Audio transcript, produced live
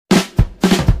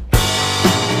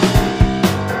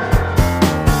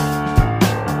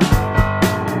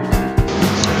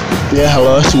Ya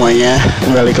halo semuanya,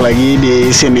 balik lagi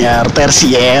di siniar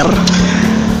tersier.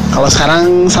 Kalau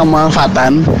sekarang sama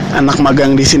Fatan, anak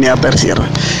magang di siniar tersier.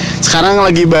 Sekarang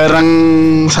lagi bareng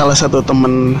salah satu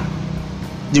temen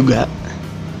juga.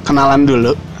 Kenalan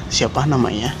dulu, siapa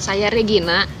namanya? Saya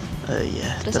Regina.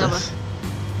 Iya. Terus apa?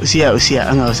 Usia,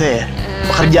 enggak usah ya.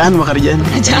 Pekerjaan.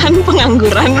 Kerjaan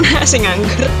pengangguran, masih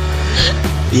nganggur.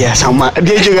 Iya sama,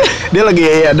 dia lagi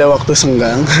ada waktu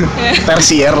senggang.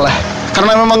 Tersier lah.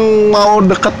 Karena memang mau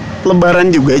deket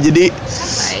lebaran juga, jadi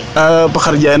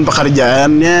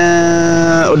pekerjaannya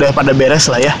udah pada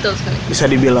beres lah ya. Betul sekali. Bisa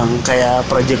dibilang kayak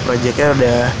project-projectnya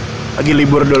udah lagi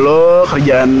libur dulu,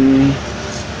 kerjaan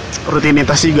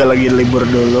rutinitas juga lagi libur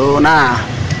dulu. Nah,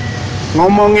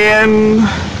 ngomongin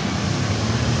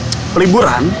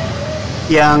liburan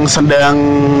yang sedang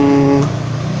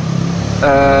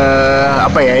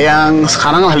yang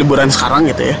sekarang lah, liburan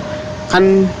sekarang gitu ya,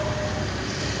 kan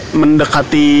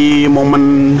mendekati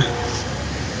momen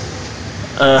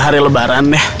hari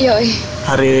lebaran deh. Yoi.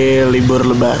 Hari libur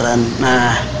lebaran.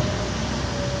 Nah,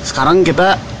 sekarang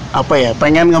kita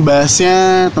pengen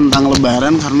ngebahasnya tentang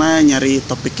lebaran karena nyari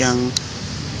topik yang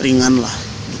ringan lah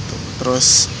gitu.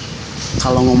 Terus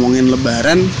kalau ngomongin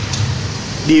lebaran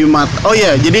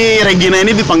jadi Regina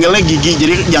ini dipanggilnya Gigi.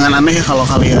 Jadi jangan aneh ya kalau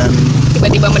kalian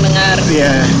tiba-tiba mendengar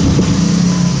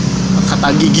kata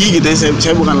Gigi gitu ya.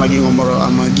 Saya bukan lagi ngobrol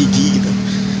sama Gigi gitu.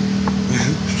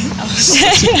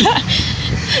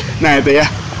 Nah itu ya.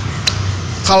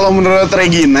 Kalau menurut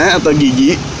Regina atau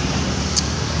Gigi,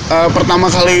 pertama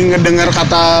kali ngedengar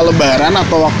kata lebaran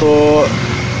atau waktu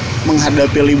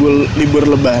menghadapi libur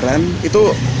lebaran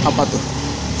itu apa tuh?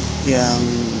 Yang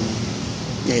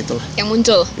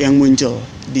muncul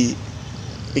di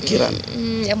pikiran.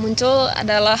 Yang muncul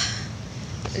adalah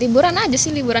liburan aja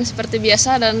sih, liburan seperti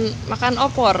biasa dan makan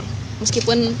opor.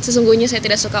 Meskipun sesungguhnya saya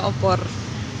tidak suka opor.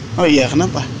 Oh iya,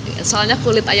 kenapa? Soalnya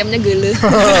kulit ayamnya gele.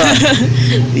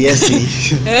 Iya sih.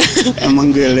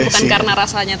 Emang gele. Bukan sih. Karena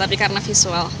rasanya, tapi karena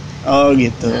visual. Oh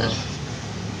gitu.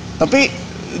 Tapi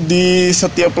di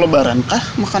setiap lebaran kah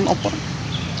makan opor?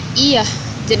 Iya.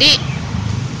 Jadi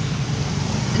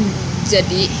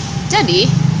di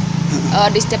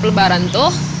setiap lebaran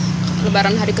tuh,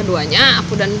 lebaran hari keduanya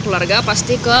aku dan keluarga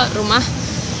pasti ke rumah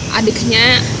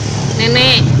adiknya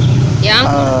nenek yang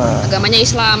agamanya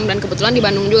Islam, dan kebetulan di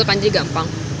Bandung juga kan, jadi gampang.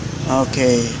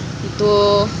 Oke.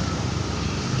 Itu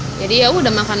jadi ya udah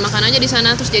makan aja di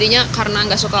sana. Terus jadinya karena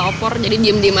nggak suka opor, jadi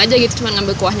diem aja gitu, cuma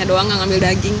ngambil kuahnya doang, nggak ngambil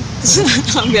daging. Terus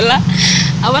ngambil lah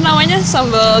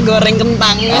sambal goreng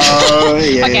kentang.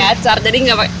 Iya, pakai acar,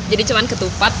 jadi cuman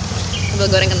ketupat, sambal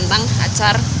goreng kentang,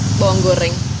 acar, bawang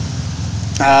goreng.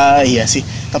 Iya sih.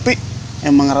 Tapi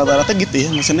emang rata-rata gitu ya,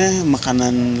 maksudnya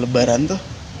makanan lebaran tuh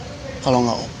kalau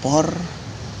nggak opor,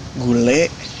 gulai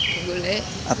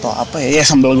atau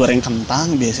sambal goreng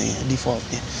kentang biasanya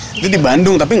defaultnya. Itu di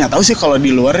Bandung, tapi nggak tahu sih kalau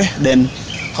di luar ya. Dan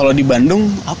kalau di Bandung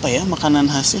makanan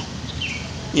khasnya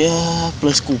ya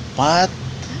plus kupat.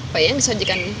 Apa yang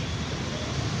disajikan?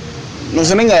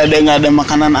 Maksudnya nggak ada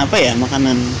makanan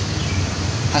makanan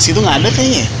khas itu nggak ada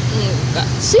kayaknya. Enggak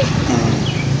sih.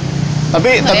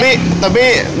 Tapi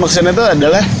maksudnya itu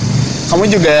adalah kamu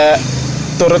juga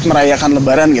turut merayakan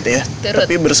lebaran gitu ya. Turut.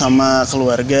 Tapi bersama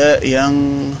keluarga yang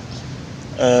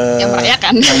merayakan. Yang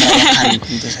merayakan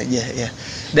tentu saja ya.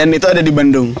 Dan itu ada di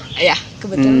Bandung. Iya,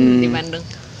 kebetulan di Bandung.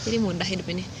 Jadi mudah hidup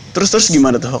ini. Terus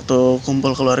gimana tuh waktu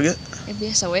kumpul keluarga?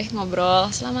 Biasa ngobrol,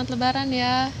 selamat lebaran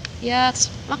ya. Ya,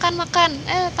 makan.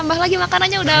 Tambah lagi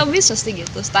makanannya udah habis pasti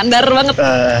gitu. Standar banget.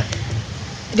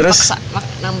 Dipaksa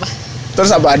nambah. Terus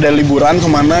apa ada liburan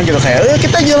kemana gitu, kayak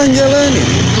kita jalan-jalan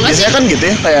gitu? Biasanya kan gitu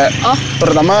ya, kayak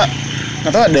terutama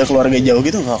nggak tahu ada keluarga jauh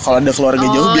gitu nggak? Kalau ada keluarga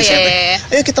jauh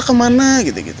biasanya kita kemana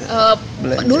gitu.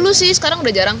 Dulu sih, sekarang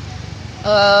udah jarang.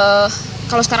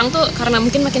 Kalau sekarang tuh karena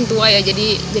mungkin makin tua ya,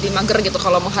 jadi mager gitu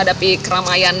kalau menghadapi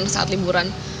keramaian saat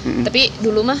liburan. Tapi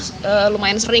dulu mah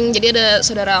lumayan sering. Jadi ada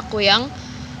saudara aku yang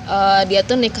dia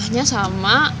tuh nikahnya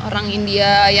sama orang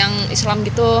India yang Islam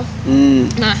gitu.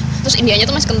 Nah, terus Indianya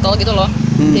tuh masih kental gitu loh.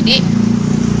 Jadi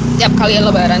tiap kali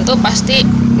lebaran tuh pasti,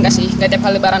 nggak tiap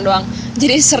kali lebaran doang.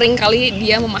 Jadi sering kali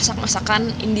dia memasak masakan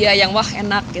India yang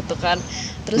enak gitu kan.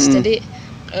 Terus jadi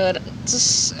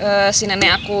si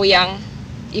nenek aku yang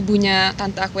ibunya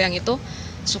tante aku yang itu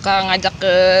suka ngajak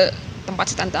ke tempat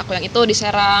si tante aku yang itu di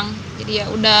Serang. Jadi ya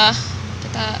udah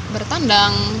kita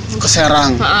bertandang ke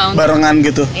Serang barengan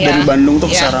gitu. Dari Bandung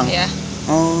tuh ke Serang. Iya.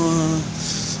 Oh,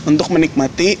 untuk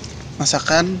menikmati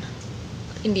masakan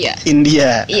India.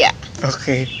 Iya.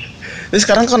 Oke. Terus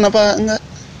sekarang kenapa enggak?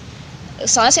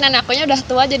 Soalnya si nenek akunya udah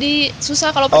tua, jadi susah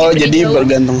kalau pergi jadi jauh.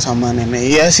 Bergantung sama nenek.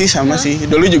 Iya sih, sama sih.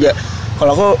 Dulu juga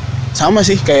kalau aku sama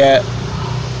sih kayak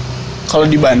kalau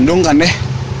di Bandung kan deh,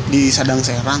 di Sadang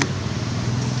Serang,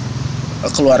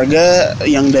 keluarga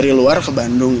yang dari luar ke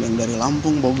Bandung, yang dari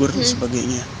Lampung, Bogor dan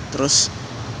sebagainya. Terus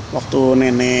waktu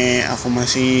nenek aku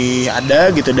masih ada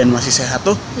gitu dan masih sehat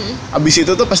tuh, abis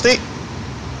itu tuh pasti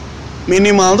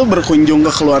minimal tuh berkunjung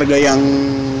ke keluarga yang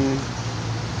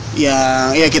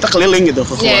ya kita keliling gitu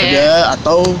ke keluarga,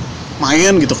 atau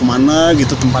main gitu kemana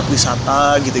gitu, tempat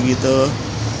wisata gitu-gitu.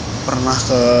 Pernah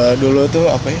ke dulu tuh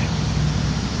apa ya,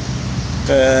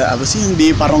 ke apa sih yang di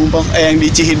Parongpong, yang di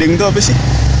Cihideng tuh apa sih,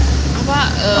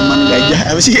 Taman Gajah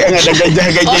apa sih yang ada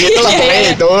gajah-gajah itu lah, pokoknya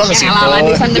itu ke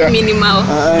situ. Minimal.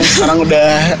 Sekarang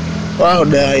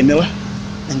udah inilah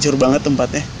hancur banget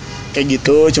tempatnya kayak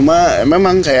gitu. Cuma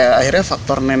memang kayak akhirnya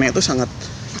faktor nenek itu sangat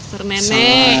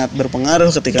berpengaruh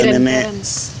ketika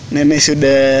nenek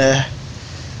sudah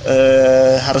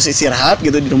harus istirahat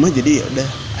gitu di rumah, jadi ya udah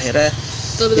akhirnya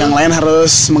betul. Yang lain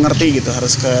harus mengerti gitu,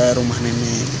 harus ke rumah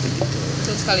nenek gitu.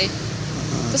 Betul sekali.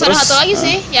 Terus ada satu lagi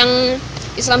sih yang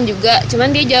Islam juga,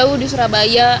 cuman dia jauh di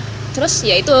Surabaya. Terus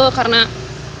ya itu karena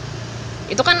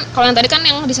itu kan kalau yang tadi kan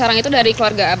yang di Sarang itu dari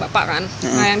keluarga bapak kan,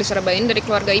 nah yang di Surabaya ini dari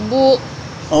keluarga ibu.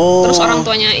 Terus orang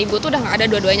tuanya ibu tuh udah nggak ada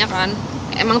dua-duanya kan.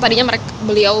 Emang tadinya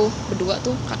beliau berdua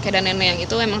tuh kakek dan nenek yang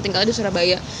itu emang tinggal di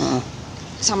Surabaya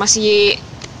sama si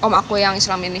om aku yang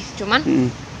Islam ini. Cuman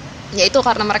ya itu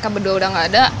karena mereka berdua udah nggak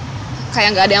ada,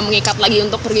 kayak nggak ada yang mengikat lagi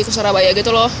untuk pergi ke Surabaya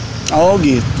gitu loh. Oh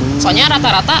gitu. Soalnya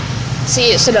rata-rata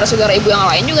si saudara-saudara ibu yang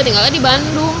lain juga tinggalnya di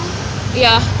Bandung.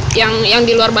 Ya, yang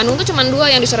di luar Bandung tuh cuma 2,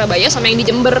 yang di Surabaya sama yang di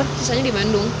Jember, sisanya di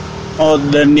Bandung. Oh,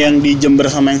 dan yang di Jember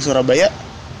sama yang Surabaya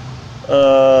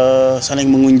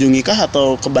saling mengunjungi kah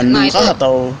atau ke Bandung kah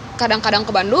atau kadang-kadang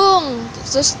ke Bandung,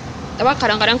 terus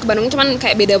kadang-kadang ke Bandung cuman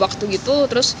kayak beda waktu gitu.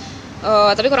 Terus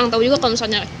tapi kurang tahu juga kalau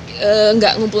misalnya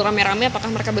nggak ngumpul rame-rame apakah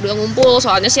mereka berdua ngumpul,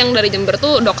 soalnya sih yang dari Jember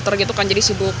tuh dokter gitu kan, jadi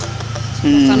sibuk.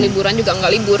 Bahkan liburan juga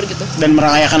nggak libur gitu. Dan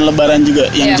merayakan lebaran juga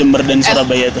yang Jember dan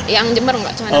Surabaya tuh? Yang Jember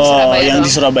nggak, cuma yang Surabaya yang doang. Di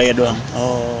Surabaya doang.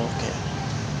 Oke.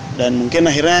 Dan mungkin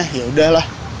akhirnya ya udahlah,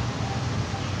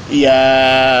 ya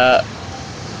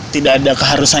tidak ada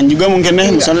keharusan juga mungkin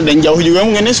ya, misalnya, dan jauh juga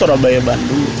mungkinnya Surabaya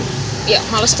Bandung gitu. Ya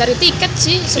males cari tiket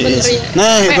sih sebenarnya.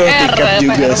 Nah itu tiket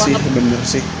juga PR sih, bener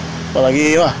sih.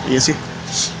 Apalagi iya sih,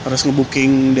 harus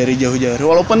ngebooking dari jauh-jauh.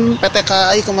 Walaupun PT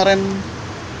KAI kemarin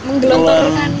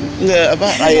menggelontorkan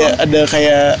ada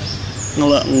kayak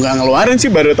nggak ngeluarin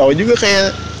sih, baru tahu juga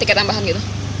kayak tiket tambahan gitu,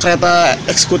 kereta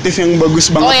eksekutif yang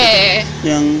bagus banget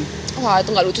yang wah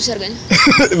itu nggak lucu sih harganya.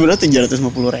 Berarti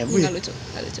 750.000 ya. Nggak lucu.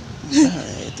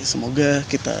 Itu semoga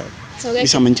kita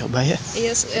bisa mencoba ya.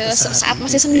 Iya, saat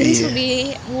masih sendiri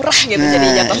lebih murah gitu jadi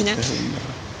jatuhnya.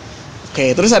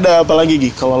 Oke, terus ada apa lagi Gi?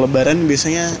 Kalau lebaran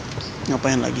biasanya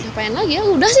ngapain lagi? Ya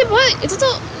udah sih Boy, itu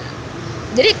tuh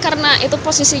jadi karena itu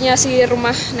posisinya si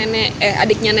rumah nenek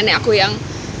adiknya nenek aku yang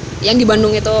di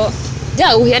Bandung itu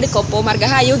jauh ya, di Kopo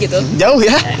Margahayu gitu. Jauh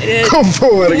ya?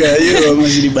 Kopo Margahayu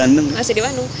masih di Bandung.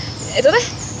 Itu teh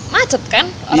macet kan?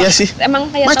 Iya sih.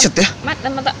 Emang kayak macet ya?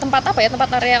 Tempat apa ya?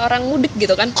 Tempat area orang mudik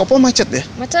gitu kan? Kopo macet ya?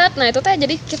 Macet. Nah itu teh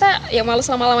jadi kita ya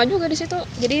males lama-lama juga di situ.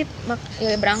 Jadi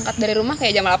berangkat dari rumah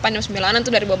kayak jam 8 jam 9-an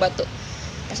tuh dari Batu.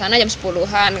 Ke sana jam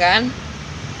 10-an kan.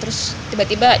 Terus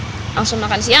tiba-tiba langsung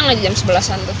makan siang aja jam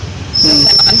 11-an tuh. Saya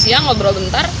makan siang, ngobrol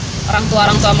bentar, orang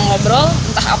tua mau ngobrol,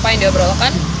 entah apa yang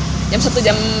diobrolkan. Jam 1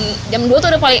 jam 2 tuh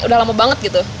udah lama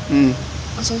banget gitu.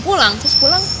 Langsung pulang,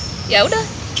 ya udah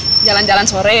jalan-jalan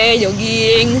sore,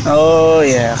 jogging. Oh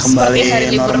ya, kembali seperti hari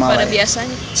libur pada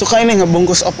biasanya. Suka ini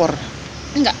ngebungkus opor?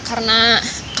 Enggak, karena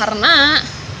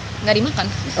nggak dimakan.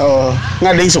 Oh,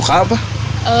 nggak ada yang suka apa?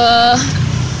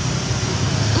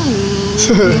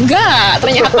 Enggak,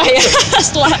 ternyata ya.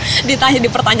 Setelah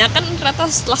dipertanyakan, ternyata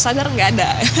setelah sadar nggak ada.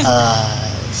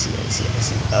 Sih.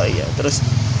 Oh iya, terus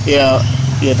ya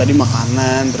tadi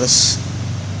makanan, terus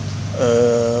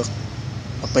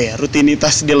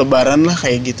rutinitas di lebaran lah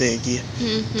kayak gitu ya Gi.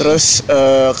 Terus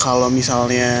kalau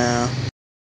misalnya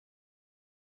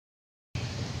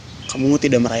kamu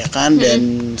tidak merayakan dan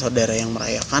saudara yang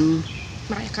merayakan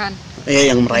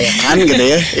yang merayakan gitu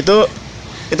ya,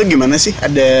 itu gimana sih?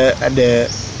 Ada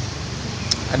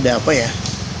apa ya?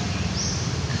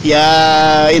 Ya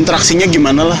interaksinya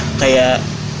gimana lah, kayak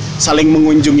saling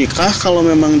mengunjungi kah kalau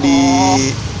memang di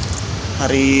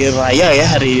hari raya ya,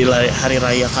 hari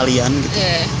raya kalian gitu?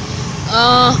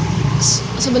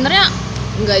 Sebenarnya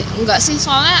enggak sih,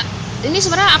 soalnya ini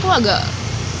sebenarnya aku agak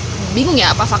bingung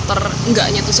ya apa faktor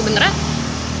enggaknya tuh sebenarnya.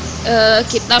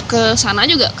 Kita ke sana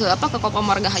juga ke Kopo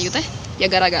Margahayu teh ya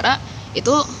gara-gara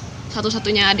itu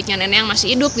satu-satunya adiknya nenek yang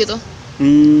masih hidup gitu.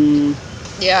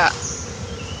 Ya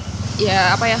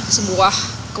sebuah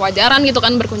kewajaran gitu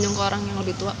kan berkunjung ke orang yang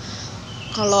lebih tua.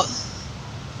 Kalau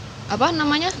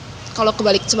kalau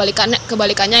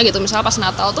kebalikannya gitu, misalnya pas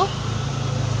Natal tuh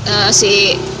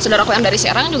si saudaraku yang dari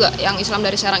Serang juga, yang Islam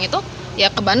dari Serang itu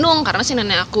ya ke Bandung karena si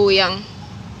nenek aku yang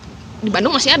di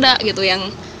Bandung masih ada gitu yang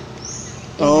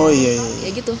iya. Ya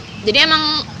gitu. Jadi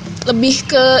emang lebih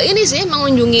ke ini sih,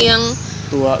 mengunjungi yang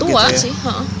tua gitu ya? Sih,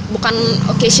 bukan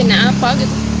occasionnya apa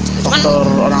gitu. Faktor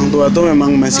orang tua tuh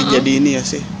memang masih jadi ini ya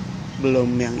sih,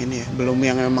 belum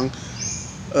yang memang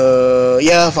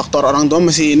ya faktor orang tua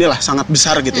masih inilah sangat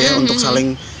besar gitu ya untuk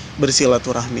saling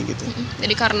bersilaturahmi gitu.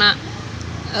 Jadi karena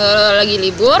lagi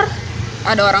libur,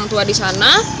 ada orang tua di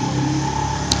sana,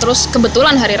 terus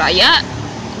kebetulan hari raya,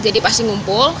 jadi pasti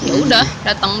ngumpul, ya udah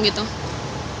datang gitu.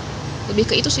 Lebih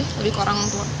ke itu sih, lebih ke orang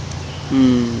tua.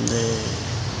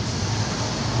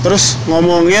 Terus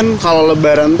ngomongin kalau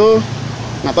Lebaran tuh,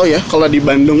 nggak tahu ya, kalau di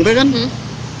Bandung tuh kan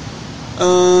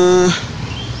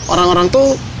orang-orang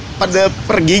tuh pada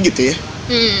pergi gitu ya.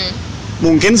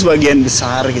 Mungkin sebagian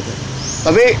besar gitu.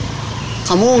 Tapi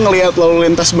kamu ngelihat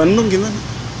lalu lintas Bandung gimana?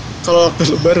 Kalau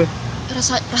waktu Lebaran?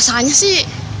 Rasanya sih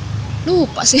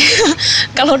lupa sih.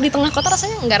 Kalau di tengah kota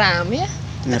rasanya nggak rame ya.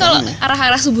 Kalau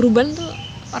arah-arah suburban tuh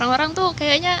orang-orang tuh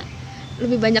kayaknya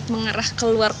lebih banyak mengarah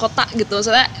keluar kota gitu.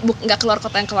 Soalnya nggak keluar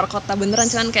kota beneran,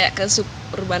 cuman kayak ke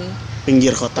suburban,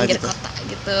 pinggir kota gitu.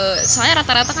 Soalnya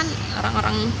rata-rata kan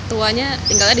orang-orang tuanya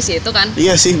tinggalnya di situ kan.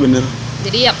 Iya sih, bener.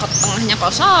 Jadi ya tengahnya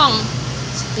kosong,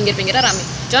 pinggir-pinggirnya rame.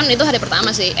 Cuman itu hari pertama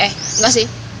sih. Enggak sih.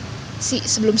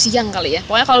 Sebelum siang kali ya.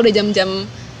 Pokoknya kalau udah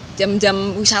jam-jam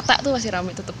wisata tuh masih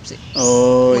ramai tetap sih.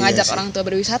 Mengajak orang tua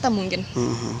berwisata mungkin.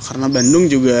 Karena Bandung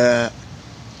juga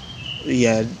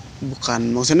ya bukan,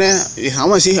 maksudnya ya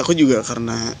sama sih, aku juga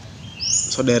karena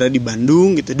saudara di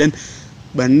Bandung gitu, dan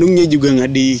Bandungnya juga nggak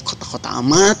di kota-kota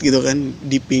amat gitu kan,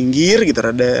 di pinggir gitu,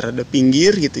 rada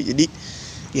pinggir gitu. Jadi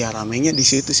ya ramenya di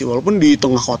situ sih, walaupun di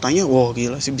tengah kotanya wow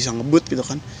gila sih, bisa ngebut gitu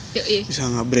kan. Bisa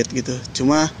ngebret gitu.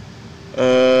 Cuma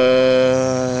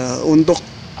untuk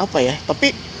apa ya,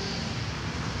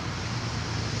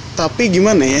 tapi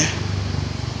gimana ya,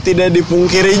 tidak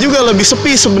dipungkiri juga lebih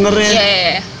sepi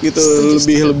sebenarnya. Gitu.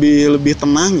 Lebih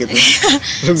tenang gitu.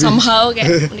 Somehow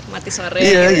kayak menikmati sore.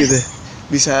 Gitu.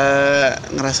 Bisa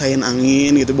ngerasain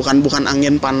angin gitu, bukan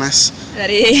angin panas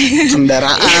dari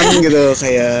kendaraan gitu,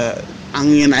 kayak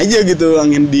angin aja gitu,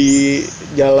 angin di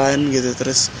jalan gitu.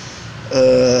 Terus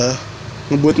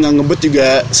ngebut nggak ngebut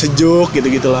juga sejuk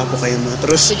gitu-gitulah pokoknya mah.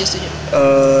 Terus setuju.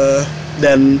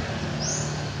 Dan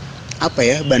apa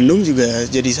ya, Bandung juga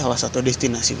jadi salah satu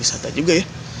destinasi wisata juga ya.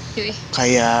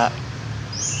 Kayak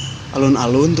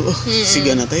alun-alun tuh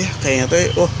sigana teh kayaknya teh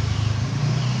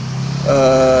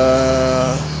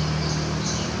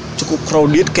cukup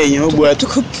crowded kayaknya,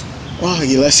 cukup wah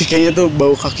gila sih kayaknya tuh,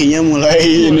 bau kakinya mulai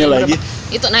ini lagi.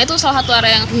 Itu salah satu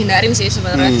area yang aku hindarin sih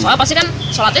sebenarnya. Soalnya pasti kan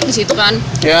sholat Id di situ kan.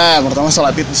 Ya, pertama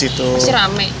sholat Id di situ. Pasti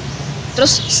rame.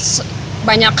 Terus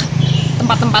banyak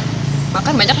tempat-tempat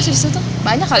makan, banyak sih di situ.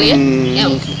 Banyak kali ya.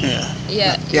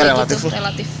 Ya relatif. Gitu,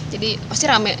 relatif. Jadi pasti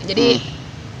rame. Jadi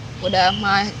udah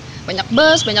banyak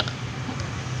bus, banyak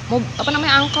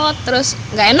angkot, terus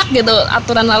nggak enak gitu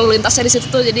aturan lalu lintasnya di situ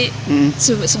tuh. Jadi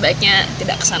sebaiknya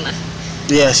tidak kesana.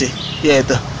 Iya sih, ya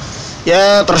itu.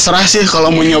 Ya terserah sih kalau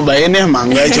mau nyobain ya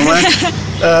mangga, cuma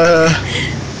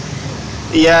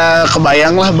ya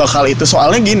kebayang lah bakal itu.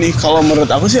 Soalnya gini, kalau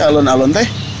menurut aku sih alun-alun teh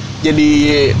jadi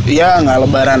ya nggak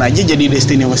Lebaran aja, jadi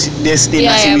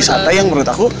destinasi wisata betul. Yang menurut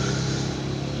aku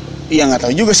ya nggak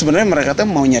tahu juga sebenarnya mereka tuh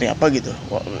mau nyari apa gitu,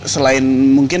 selain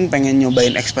mungkin pengen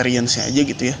nyobain experience-nya aja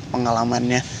gitu ya,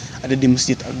 pengalamannya ada di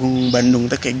Masjid Agung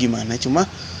Bandung tuh kayak gimana. Cuma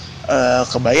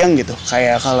kebayang gitu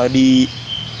kayak kalau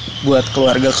buat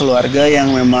keluarga-keluarga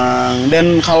yang memang,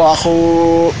 dan kalau aku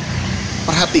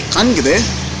perhatikan gitu ya,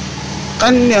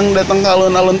 kan yang datang ke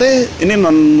alun-alun teh ini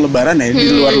non Lebaran ya,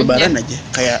 di luar Lebaran aja,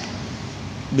 kayak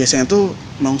biasanya tuh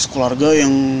memang sekeluarga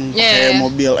yang pakai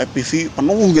mobil EPV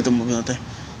penuh gitu mobilnya teh,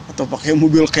 atau pakai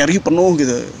mobil carry penuh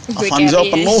gitu, Avanza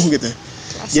penuh gitu.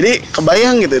 Jadi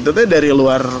kebayang gitu, itu tuh dari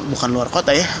bukan luar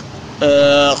kota ya,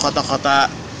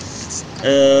 kota-kota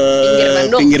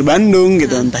pinggir Bandung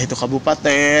gitu, entah itu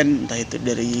kabupaten, entah itu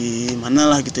dari mana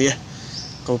lah gitu ya,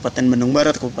 Kabupaten Bandung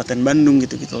Barat, Kabupaten Bandung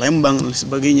gitu, Lembang dan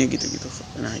sebagainya gitu.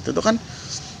 Nah itu tuh kan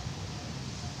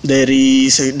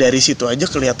dari situ aja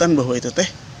kelihatan bahwa itu teh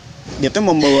dia tuh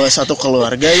membawa satu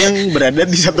keluarga yang berada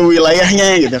di satu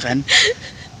wilayahnya gitu kan,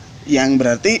 yang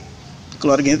berarti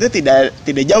keluarganya itu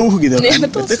tidak jauh gitu kan.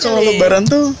 Berarti kalau Lebaran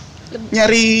tuh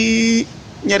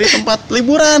nyari tempat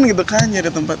liburan gitu kan,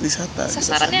 nyari tempat wisata.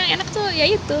 Sasaran gitu kan. Yang enak tuh ya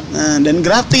itu. Nah, dan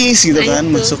gratis gitu kan,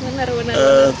 masuk bener.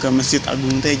 Ke Masjid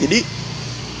Agung teh. Jadi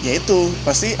ya itu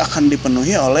pasti akan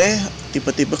dipenuhi oleh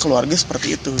tipe-tipe keluarga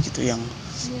seperti itu gitu, yang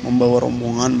membawa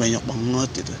rombongan banyak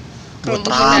banget gitu. Kalau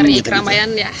menghindari keramaian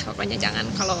ya pokoknya jangan.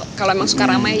 Kalau emang suka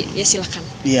ramai ya silakan.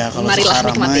 Iya, kalau marilah suka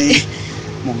ramai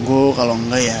monggo, kalau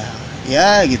enggak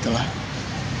ya gitulah,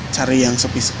 cari yang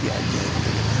sepi-sepi aja gitu.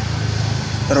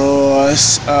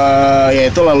 Terus ya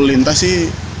itu lalu lintas sih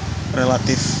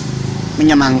relatif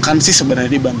menyenangkan sih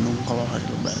sebenarnya di Bandung kalau hari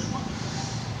Lebaran.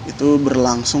 Itu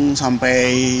berlangsung sampai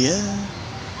ya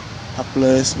H+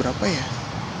 berapa ya?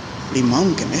 5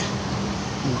 mungkin ya.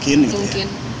 Mungkin gitu ya.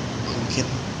 Mungkin.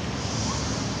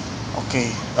 Oke.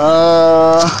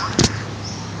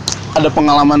 Ada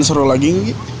pengalaman seru lagi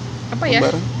nggak? Apa ya?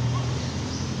 Lebaran?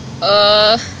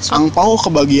 Angpau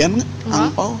kebagian nggak?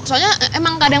 Angpau? Soalnya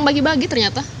emang gak ada yang bagi-bagi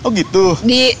ternyata. Oh gitu.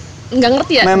 Nggak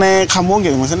ngerti ya? Nenek kamu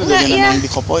gitu, maksudnya dari iya. nenek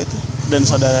di Kopo itu dan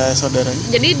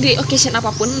saudara-saudaranya. Jadi di occasion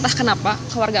apapun, entah kenapa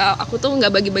keluarga aku tuh nggak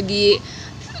bagi-bagi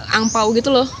angpau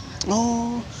gitu loh.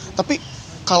 Oh, tapi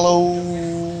kalau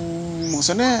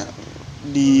maksudnya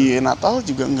di Natal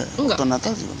juga enggak? Waktu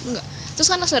Natal juga enggak. Terus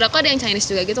kan saudaraku ada yang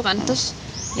Chinese juga gitu kan, terus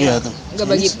iya tuh.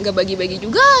 Nggak bagi-bagi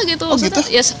juga gitu. Oh gitu?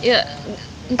 Ya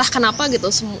entah kenapa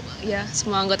gitu,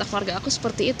 semua anggota keluarga aku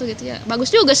seperti itu gitu ya. Bagus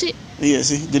juga sih. Iya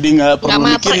sih, jadi nggak perlu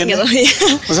mikirin gitu.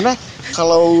 Maksudnya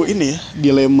kalau ini ya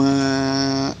dilema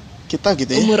kita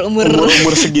gitu ya, umur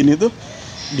segini tuh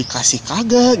dikasih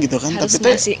kagak gitu kan, harus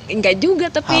tapi ngasih enggak juga,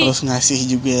 tapi harus ngasih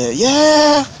juga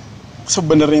ya.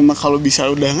 Sebenarnya mah kalau bisa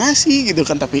udah ngasih gitu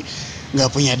kan, tapi nggak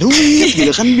punya duit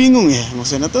gitu kan, bingung ya.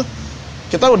 Maksudnya tuh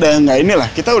kita udah nggak inilah,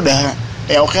 kita udah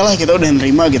ya oke lah, kita udah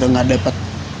nerima gitu nggak dapat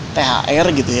THR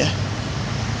gitu ya.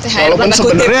 Walaupun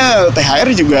sebenarnya THR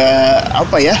juga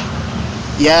apa ya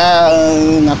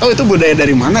nggak tahu itu budaya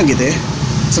dari mana gitu ya.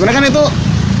 Sebenarnya kan itu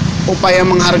upaya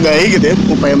menghargai gitu ya,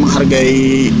 upaya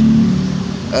menghargai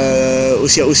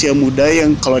usia-usia muda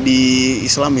yang kalau di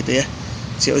Islam itu ya,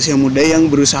 usia muda yang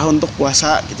berusaha untuk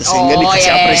puasa gitu, sehingga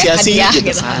dikasih apresiasi hadiah,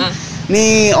 gitu kan.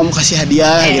 Nih om kasih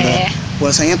hadiah gitu,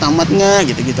 puasanya tamat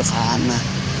nggak gitu kan. Nah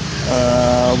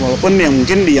walaupun yang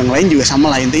mungkin di yang lain juga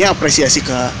sama lah, intinya apresiasi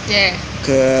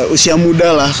ke usia muda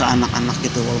lah, ke anak-anak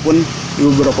gitu. Walaupun di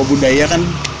beberapa budaya kan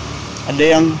ada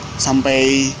yang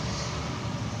sampai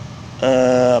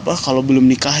kalau belum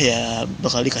nikah ya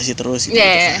bakal dikasih terus gitu,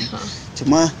 kan.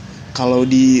 Cuma kalau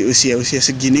di usia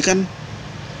segini kan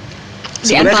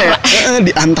sebenarnya kayak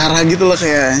di antara gitu loh,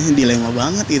 kayak dilema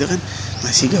banget gitu kan,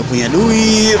 masih gak punya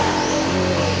duit.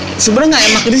 Sebenarnya nggak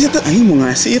enak di situ, mau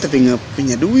ngasih tapi nggak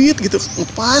punya duit gitu,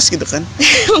 ngepas gitu kan.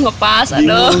 Ngepas,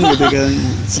 bingung gitu kan.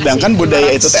 Sedangkan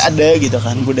budaya itu teh ada gitu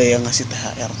kan, budaya ngasih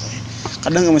THR teh.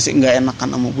 Kadang masih nggak enakan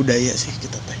sama budaya sih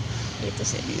kita teh.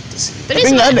 Gitu sih.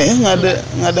 Tapi nggak ada ya,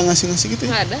 nggak ada ngasih gitu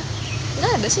ya.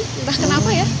 Nggak ada sih, entah kenapa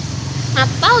ya.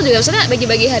 Natal juga maksudnya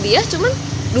bagi-bagi hadiah, cuman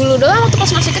dulu doang waktu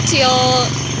pas masih kecil,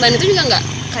 dan itu juga nggak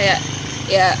kayak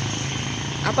ya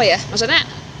apa ya, maksudnya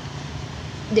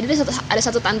jadi ada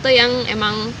satu tante yang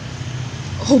emang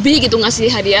hobi gitu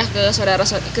ngasih hadiah ke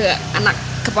ke anak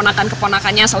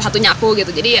keponakannya, salah satunya aku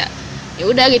gitu. Jadi ya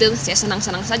udah gitu, saya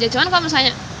senang-senang saja. Cuman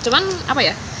apa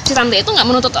ya, si tante itu nggak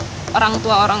menuntut orang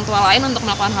tua lain untuk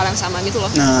melakukan hal yang sama gitu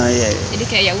loh. Nah iya. Jadi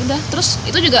kayak ya udah, terus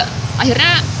itu juga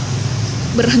akhirnya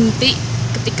berhenti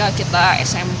ketika kita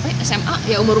SMP, SMA,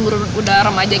 ya umur udah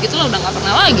remaja gitu loh, udah nggak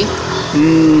pernah lagi.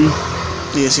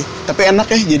 Iya sih, tapi enak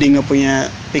ya jadi nggak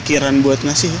punya pikiran buat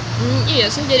ngasih.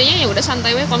 Iya sih, jadinya ya udah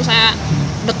santai weh. Kalau misalnya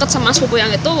deket sama sepupu yang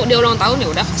itu dia ulang tahun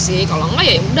ya udah kasih, kalau enggak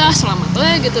ya udah selamat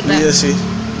weh gitu dah. Iya sih.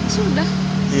 Sudah.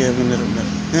 Iya benar.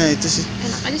 Nah itu sih.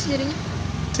 Enak aja sih jadinya.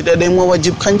 Tidak ada yang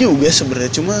mewajibkan juga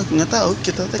sebenarnya, cuma nggak tahu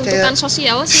kita tuh kayak tuntutan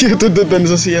sosial sih. Tuntutan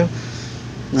sosial.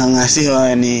 Nggak ngasih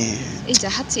wah ini.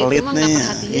 Jahat sih itu mah nggak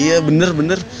perhatian. Iya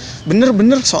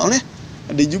bener soalnya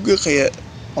ada juga kayak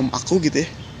om aku gitu ya.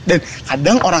 Dan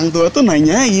kadang orang tua tuh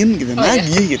nanyain gitu,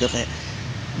 nagih gitu, kayak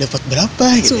dapat berapa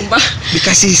gitu. Sumpah.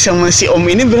 Dikasih sama si om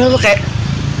ini berapa, kayak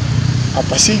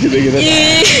apa sih gitu.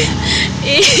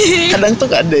 Kadang tuh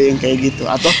gak ada yang kayak gitu,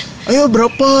 atau ayo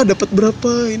berapa, dapat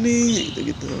berapa ini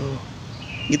gitu.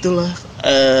 Gitulah.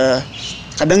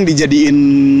 Kadang dijadiin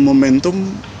momentum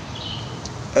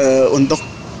untuk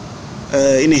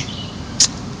ini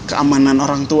keamanan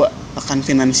orang tua akan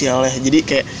finansial ya. Jadi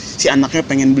kayak si anaknya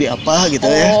pengen beli apa gitu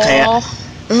ya, kayak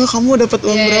kamu dapat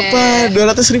uang berapa,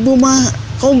 200.000 mah,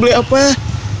 kamu beli apa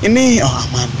ini,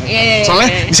 aman.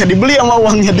 Soalnya bisa dibeli sama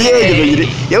uangnya dia gitu. Jadi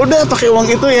ya udah pakai uang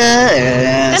itu ya.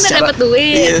 Kan dapat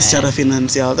duit. Iya, secara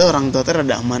finansial tuh orang tua tuh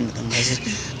rada aman gitu.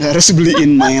 Nggak harus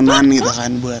beliin mainan gitu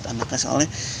kan buat anaknya, soalnya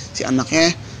si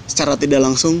anaknya secara tidak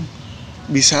langsung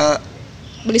bisa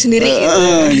beli sendiri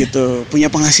gitu, punya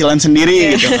penghasilan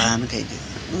sendiri gitu kan, kayak gitu.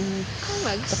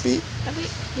 bagus. Tapi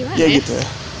gimana ya ya? gitu ya.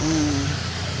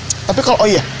 Tapi kalau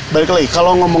balik lagi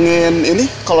kalau ngomongin ini,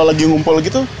 kalau lagi ngumpul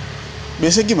gitu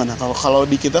biasanya gimana? Kalau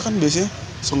di kita kan biasanya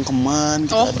sungkeman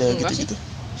kita ada gitu-gitu.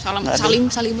 Salim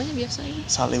aja biasa ya.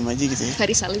 Salim aja gitu ya.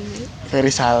 Very salim ya. Very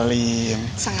salim.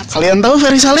 Sangat. Kalian tahu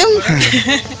very salim?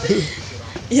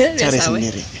 Iya, cari biasa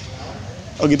sendiri.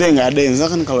 Oh gitu ya, nggak ada yang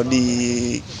misalkan kalau di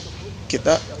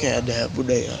kita kayak ada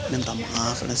budaya minta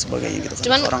maaf dan sebagainya gitu kan.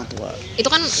 Cuman, orang tua. Itu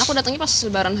kan aku datangnya pas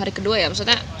lebaran hari kedua ya,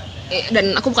 maksudnya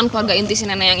dan aku bukan keluarga inti si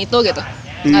nenek yang itu gitu.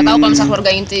 Nggak tahu kalau misalnya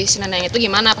keluarga inti si nenek yang itu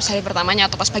gimana pas hari pertamanya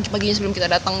atau pas pagi-paginya sebelum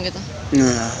kita datang gitu.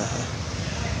 Nah,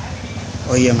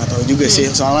 oh iya nggak tahu juga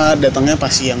sih, soalnya datangnya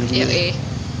pas siang juga.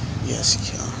 Iya sih.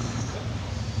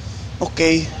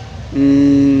 Oke.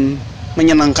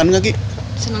 Menyenangkan nggak Ki?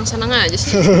 Senang-senang aja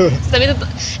sih. Tapi tetap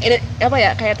ini apa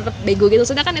ya, kayak tetap bego gitu.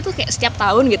 Soalnya kan itu kayak setiap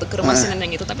tahun gitu ke rumah si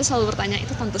nenek gitu. Tapi selalu bertanya, itu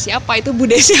tante siapa, itu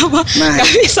bude siapa. Gak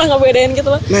bisa ngebedain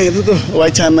gitu loh. Nah itu tuh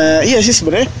wacana. Iya sih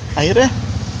sebenarnya akhirnya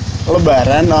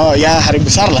lebaran, hari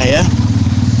besar lah ya.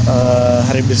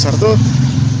 Hari besar tuh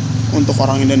untuk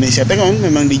orang Indonesia tuh kan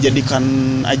memang dijadikan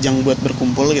ajang buat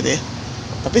berkumpul gitu ya.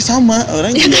 Tapi sama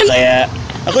orang juga kayak,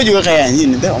 aku juga kayak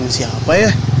anjing itu om siapa ya,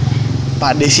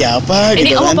 Pakde siapa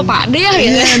ini gitu kan. Ini apa Pakde ya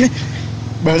gitu. Iya,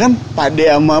 bahkan Pakde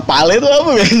sama Pale itu apa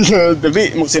gitu.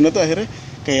 Tapi maksudnya tuh akhirnya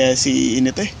kayak si ini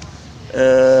teh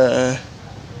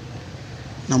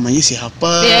namanya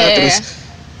siapa, terus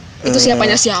itu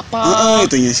siapanya siapa,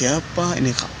 itunya siapa,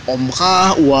 ini om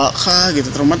kah, uwa kah gitu.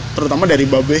 Terutama dari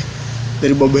babe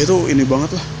tuh ini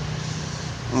banget lah,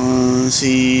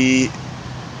 si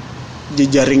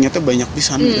jejaringnya tuh banyak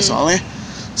pisan gitu.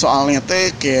 Soalnya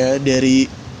teh kayak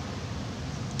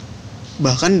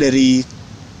bahkan dari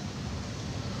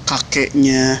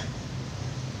kakeknya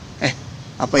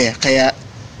kayak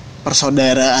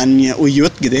persaudaraannya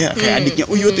Uyut gitu ya, kayak adiknya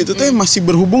Uyut itu tuh masih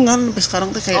berhubungan sampai sekarang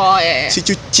tuh kayak si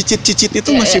cicit itu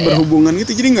masih berhubungan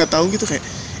gitu. Jadi nggak tahu gitu kayak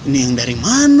ini yang dari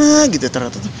mana gitu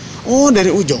ternyata tuh. Dari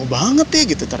jauh banget ya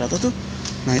gitu ternyata tuh.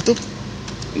 Nah itu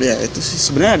ya itu sih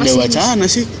sebenarnya ada wacana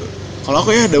sih. Kalau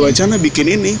aku ya ada wacana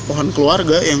bikin ini pohon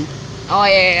keluarga yang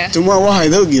cuma wah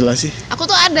itu gila sih. Aku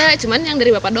tuh ada, cuman yang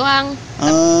dari bapak doang.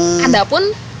 Ada pun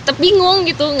tetap bingung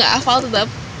gitu, nggak hafal tetap.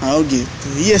 Oh gitu,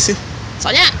 iya sih.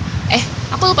 Soalnya,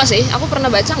 aku lupa sih, aku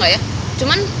pernah baca nggak ya?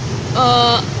 Cuman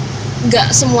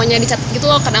nggak semuanya dicatat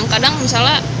gitu loh. Kadang-kadang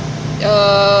misalnya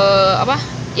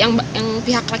yang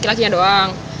pihak laki-lakinya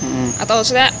doang, atau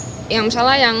maksudnya yang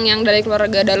misalnya yang dari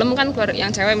keluarga dalam kan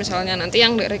yang cewek misalnya, nanti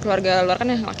yang dari keluarga luar kan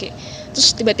yang laki.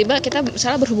 Terus tiba-tiba kita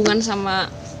misalnya berhubungan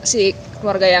sama si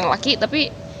keluarga yang laki, tapi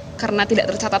karena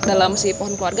tidak tercatat dalam si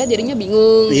pohon keluarga jadinya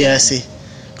bingung. Iya sih.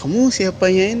 Kamu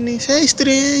siapanya ini? Saya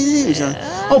istrinya ini misalnya.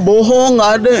 Oh bohong,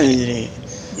 nggak ada. Jadi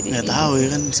nggak tahu ya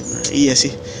kan sebenarnya. Iya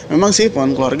sih. Memang sih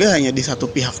pohon keluarga hanya di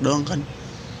satu pihak doang kan.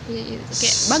 Iya.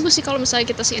 Kayak bagus sih kalau misalnya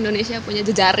kita si Indonesia punya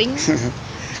jejaring.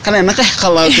 Kan enak ya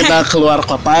kalau kita keluar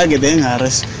kota gitu ya, nggak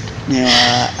harus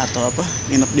nyewa atau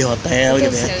nginep di hotel. Betul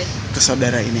gitu ya sekali. Ke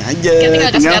saudara ini aja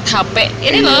tinggal kasih lihat HP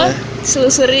ini loh,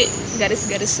 selusuri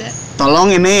garis-garisnya.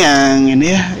 Tolong ini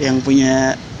yang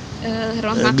punya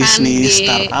bisnis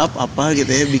startup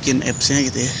gitu ya, bikin apps-nya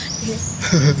gitu ya.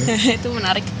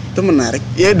 Itu menarik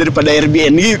ya, daripada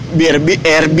Airbnb gitu ya.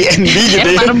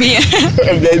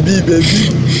 Airbnb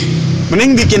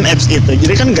mending bikin apps itu,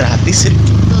 jadi kan gratis ya.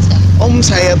 Om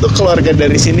saya tuh keluarga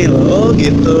dari sini loh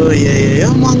gitu.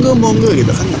 Ya monggo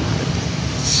gitu kan.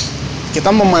 Kita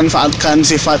memanfaatkan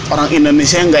sifat orang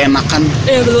Indonesia yang nggak enakan.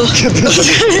 Iya betul.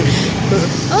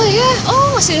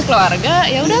 Masih keluarga,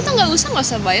 ya udah tuh nggak usah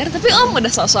bayar, tapi om udah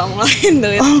sosok ngeluarin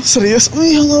duit. Oh serius? Oh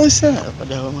ya nggak usah.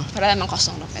 Padahal emang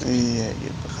kosong dompet. Iya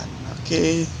gitu kan.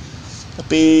 Oke.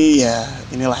 Tapi ya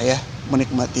inilah ya,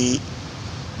 menikmati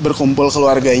berkumpul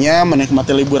keluarganya,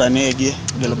 menikmati liburannya ya Gi,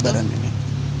 udah lebaran ini.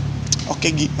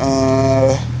 Oke Gi,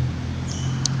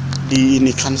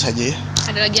 diinikan saja ya.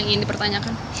 Ada lagi yang ingin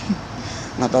dipertanyakan?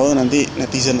 Nggak tahu, nanti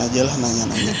netizen aja lah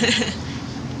nanya-nanya.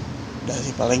 Udah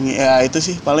sih paling ya itu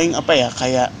sih paling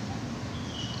kayak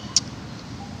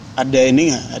ada ini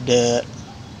nggak, ada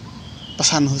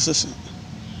pesan khusus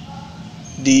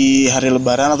di hari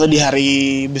lebaran atau di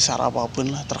hari besar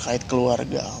apapun lah terkait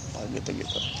keluarga apa gitu.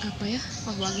 Apa ya?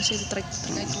 Bagus sih terkait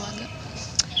keluarga.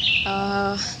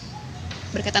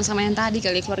 Berkaitan sama yang tadi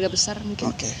kali, keluarga besar mungkin.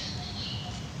 Oke.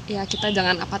 Ya kita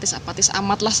jangan apatis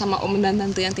amat lah sama om dan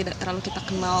tante yang tidak terlalu kita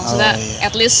kenal. Sudah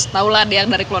at least tahulah dia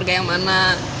dari keluarga yang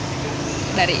mana,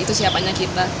 dari itu siapanya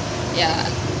kita. Ya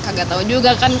kagak tahu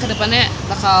juga kan kedepannya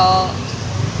bakal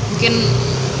mungkin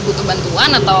butuh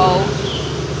bantuan atau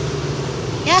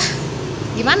ya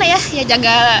gimana ya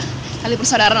jaga tali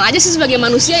persaudaraan aja sih sebagai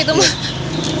manusia itu mah.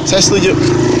 Saya setuju.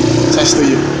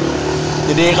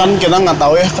 Jadi kan kita nggak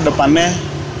tahu ya ke depannya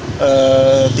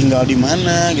tinggal di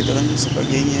mana gitu kan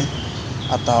sebagainya,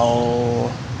 atau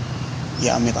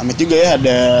ya amit-amit juga ya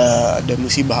ada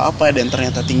musibah apa dan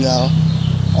ternyata tinggal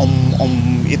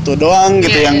om itu doang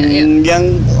gitu yang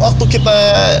waktu kita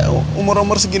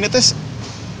umur segini tes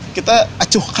kita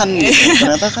acuhkan gitu.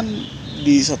 Ternyata kan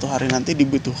di suatu hari nanti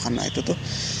dibutuhkan. Nah itu tuh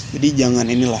jadi jangan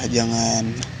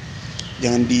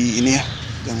di ini ya,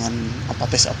 jangan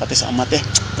apatis amat ya.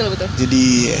 Betul.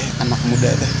 Jadi anak muda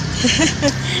teh.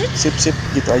 Sip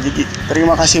gitu aja Gigi.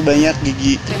 Terima kasih banyak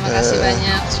Gigi. Terima kasih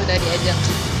banyak sudah diajak.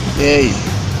 Yeay.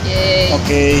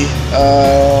 Oke.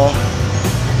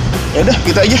 Ya udah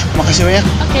gitu aja. Makasih banyak.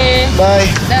 Oke.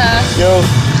 Bye. Dah. Yo.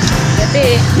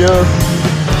 Hati. Yo.